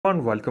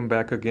and welcome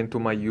back again to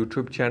my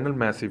YouTube channel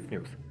Massive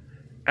News.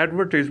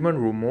 Advertisement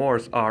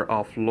rumors are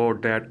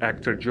afloat that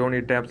actor Johnny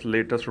Depp's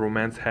latest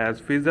romance has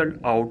fizzled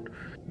out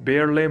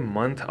barely a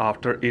month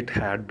after it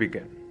had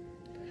begun.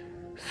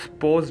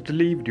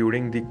 Supposedly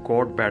during the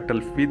court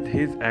battle with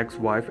his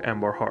ex-wife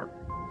Amber Heard.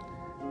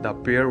 The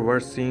pair were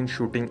seen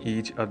shooting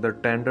each other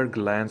tender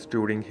glances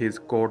during his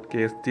court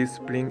case this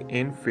spring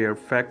in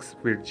Fairfax,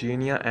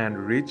 Virginia, and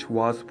Rich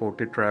was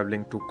spotted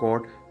traveling to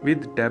court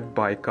with Depp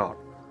by car.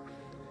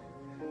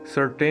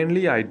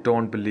 Certainly, I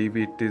don't believe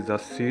it is a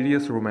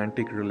serious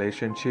romantic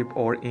relationship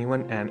or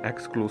even an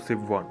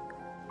exclusive one.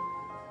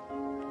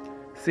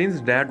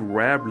 Since Depp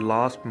wrapped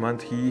last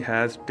month, he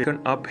has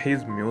taken up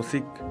his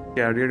music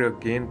career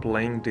again,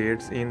 playing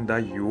dates in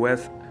the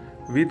US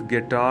with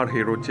guitar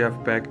hero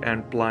Jeff Beck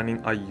and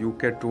planning a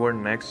UK tour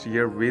next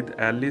year with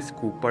Alice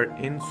Cooper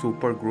in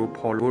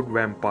supergroup Hollywood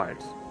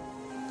Vampires.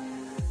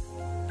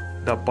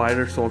 The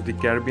Pirates of the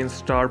Caribbean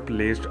star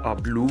placed a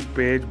blue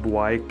page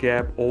boy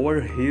cap over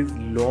his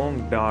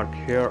long dark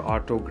hair.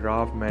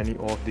 Autograph. Many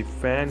of the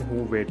fans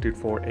who waited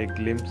for a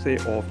glimpse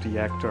of the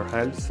actor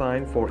held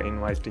signs for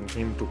inviting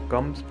him to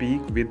come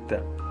speak with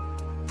them.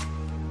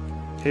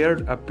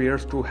 Heard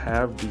appears to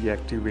have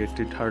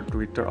deactivated her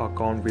Twitter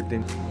account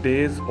within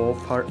days of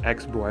her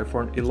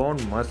ex-boyfriend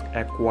Elon Musk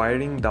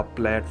acquiring the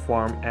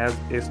platform as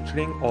a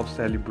string of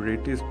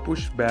celebrities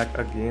pushed back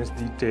against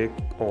the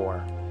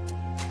takeover.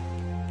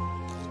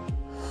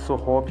 So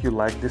hope you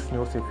like this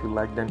news. If you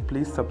like, then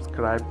please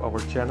subscribe our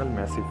channel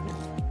Massive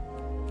News.